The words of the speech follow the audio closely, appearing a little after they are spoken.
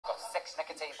6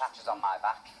 nicotine patches on my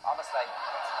back. Honestly.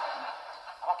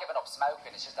 I'm not giving up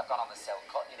smoking, it's just I've gone on the silk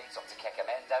cut. You need something to kick them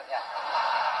in, don't you?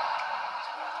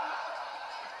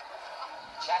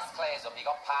 Chest clears up, you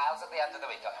got piles at the end of the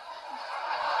week. You're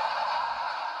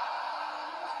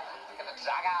gonna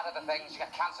drag out of the things, you get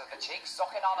cancer of the cheeks,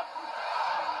 sucking on them.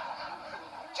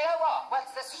 Do you know what? Well,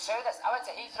 this is true, this. I went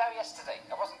to Heathrow yesterday.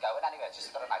 I wasn't going anywhere,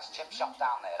 just got a nice chip shop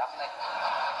down there, haven't they?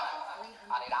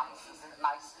 And it answers, isn't it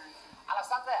nice? And I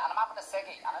sat there and I'm having a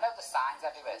ciggy, and I know the signs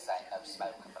everywhere saying no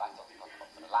smoking, but I thought they put them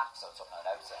up for the laugh, so I took no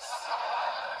notice.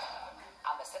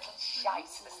 And this little shite,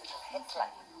 this little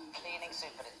Hitler, cleaning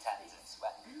superintendent,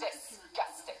 went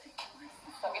disgusting.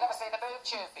 Have you never seen a boob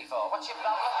tube before? What's your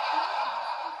problem?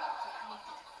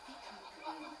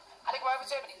 And he go over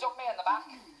to him and he dug me in the back.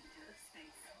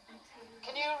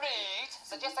 Can you read? I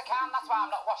said, yes I can, that's why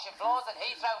I'm not washing floors in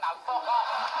Heathrow now, fuck off.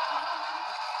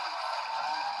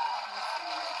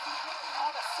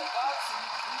 Honest to God.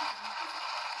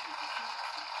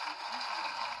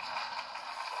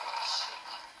 Shit.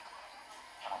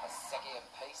 I'm a ciggy in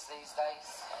peace these days.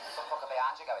 Some fucker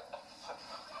behind you going,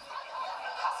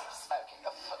 passive smoking.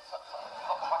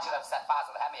 Fucking watching them set fires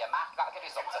with the hem of your Mac, that'll give you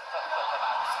something to about.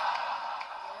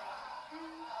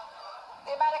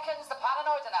 The Americans, the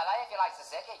paranoid in LA if you like the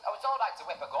ciggy. Oh, it's alright to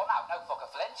whip a gun out, no fucker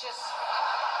flinches.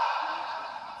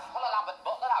 Pull a Lambert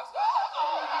Butler out.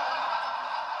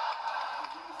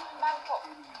 Mental.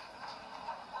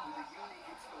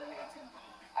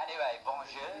 Anyway,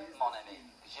 bonjour, mon ami.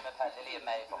 Je m'appelle Lillian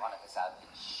May from Monica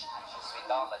Savage. Je suis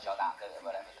dans le jardin de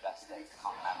whatever the rest is, I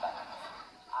can't remember.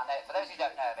 And for those who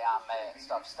don't know me, I'm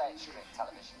star of stage, screen,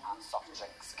 television and soft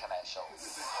drinks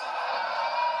commercials.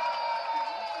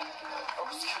 Oh,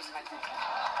 excuse me.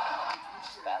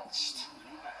 Just belched.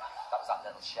 That was that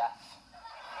little chef.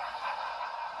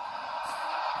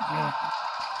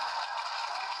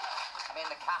 I mean,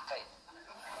 the cafe.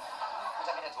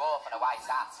 I mean, a dwarf and a white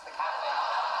hat. The cafe.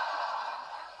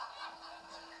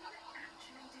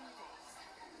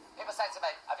 People say to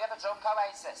me, have you ever drunk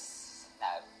Oasis?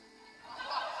 No.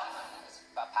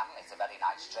 Apparently it's a very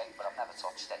nice drink, but I've never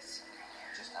touched it.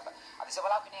 Just never. And they say,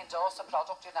 well, how can you endorse a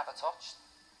product you've never touched?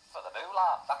 For the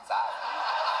moolah, that's how.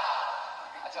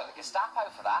 I joined the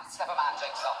Gestapo for that. Never mind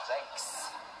drink soft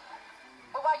drinks.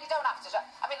 But why you don't have to...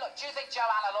 I mean, look, do you think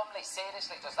Joanna Lumley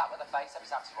seriously does that with her face every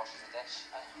time she washes the dish?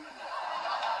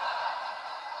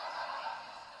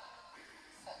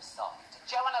 So soft.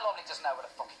 Joanna Lumley doesn't know what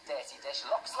a fucking dirty dish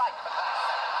looks like.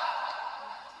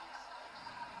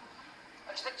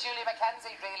 Do you think Julia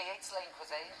Mackenzie really eats lean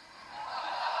cuisine?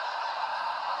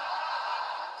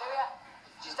 Do you?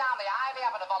 She's down the Ivy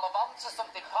having a vol au vent or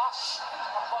something posh.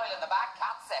 I'm boiling the bag,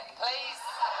 cat sick, please.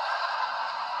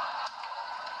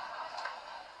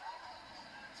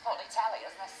 It's funny telly,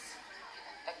 isn't it?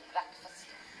 Big breakfast.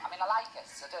 I mean, I like it,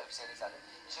 I do, seriously.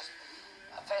 It's just,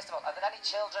 first of all, are there any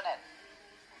children in?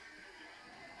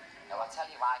 No, I'll tell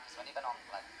you why, because when you've been on,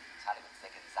 like, telly with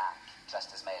Vic and Zach,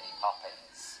 dressed as Mary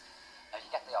Poppins, you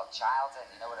get the odd child in,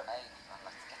 you know what I mean? And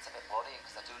it gets a bit worrying,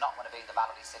 because I do not want to be the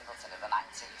Valerie Singleton of the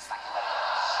 90s, thank you very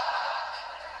much.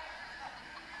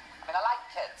 I mean, I like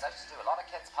kids, I used to do a lot of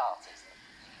kids' parties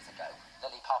years ago.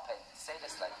 Lily Poppins,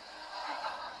 seriously.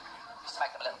 Used to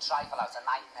make them a little trifle out of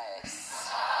nightmares.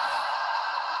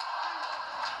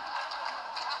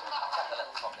 I kept the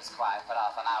little fuckers quiet for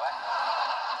half an hour.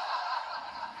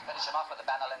 Finish them off with a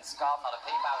Benelin scone, not a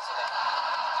peep out of it.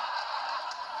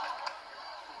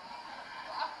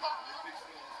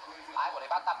 I worry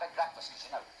about that big breakfast, because,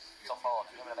 you know, some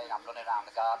morning, you know what I mean, I'm running around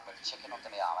the garden with the chicken under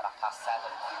my arm at 7:30.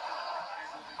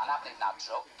 And I haven't even had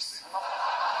drugs.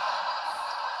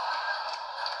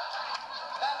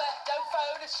 Remember, don't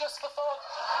phone, it's just for fun.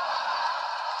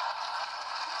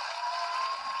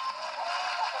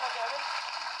 What am I doing?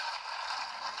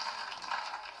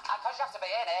 And because you have to be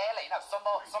in early, you know, some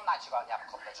nights you go out and you have a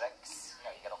couple of drinks. You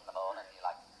know, you get up in the morning and you're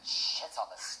like, shit on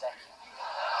the stick.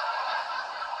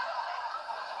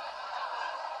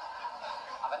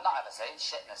 I've not ever seen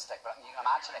shit in a stick, but you can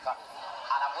imagine it. And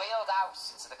I'm wheeled out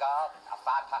into the garden at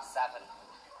 7:05.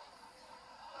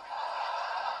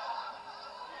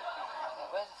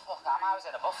 Where the fuck am I? I was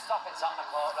in a bus stop in Tottenham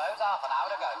Court Road half an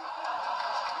hour ago.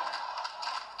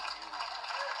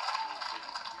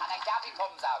 And then Gabby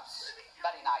comes out.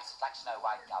 Very nice, like Snow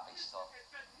White Gabby stuff.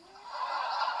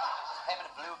 Him and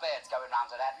the bluebirds going round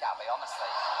her head, Gabby,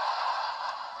 honestly.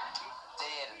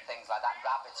 Deer and things like that, and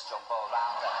rabbits jump all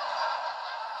round her.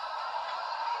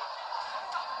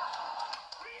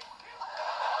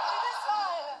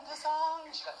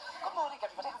 She goes, good morning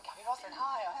everybody, I'm Gabby Roslin,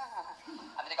 hi.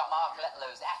 And then you got Mark Little,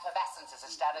 who's effervescent as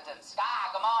a steroidant.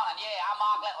 Good morning, yeah, I'm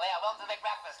Mark Little, yeah, welcome to the big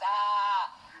breakfast,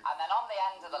 And then on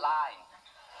end of the line,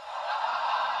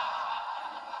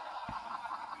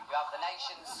 you have the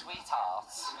nation's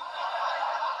sweetheart,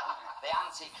 the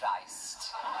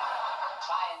Antichrist,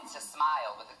 trying to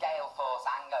smile with the gale force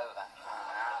hangover.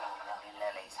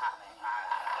 Lily's happening.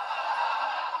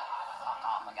 Fuck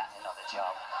off and get me another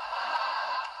job.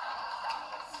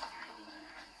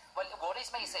 Well, it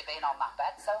worries me, see, being on that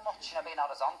bed so much, you know, being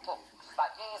horizontal.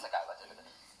 Like years ago, I did a bit of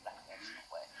recreational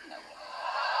work, you know what I mean?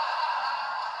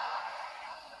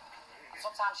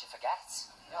 Sometimes you forget,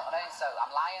 you know what I mean? So I'm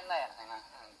lying there and thinking,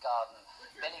 oh, God, and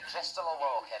Billy Crystal will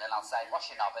walk in and I'll say, what's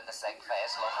your knob in the sink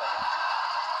first, lovely?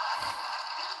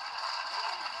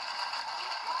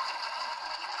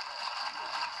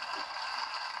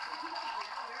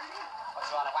 What do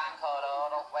you want, a wank or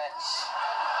oral? Which?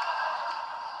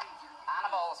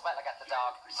 Animals, wait till I get the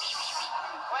dog.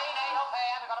 Queenie, up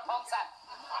here, we've got a punter.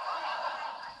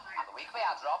 And the week we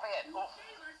had Robbie in, oh,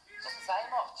 doesn't say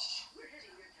much.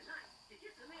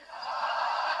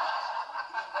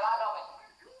 Hello, Robbie.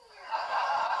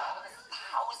 But there's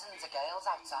thousands of girls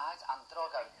outside, and they're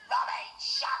all going, Robbie,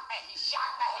 shag me,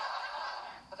 shag me.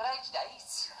 But they're aged 8.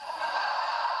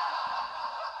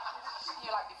 You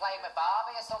like be playing with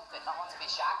Barbie or something, not want to be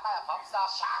shagged by a pop star,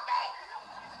 shag me.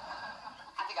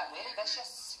 And they get really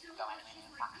vicious. Go in a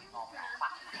minute, fucking mum,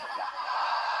 fucking sugar.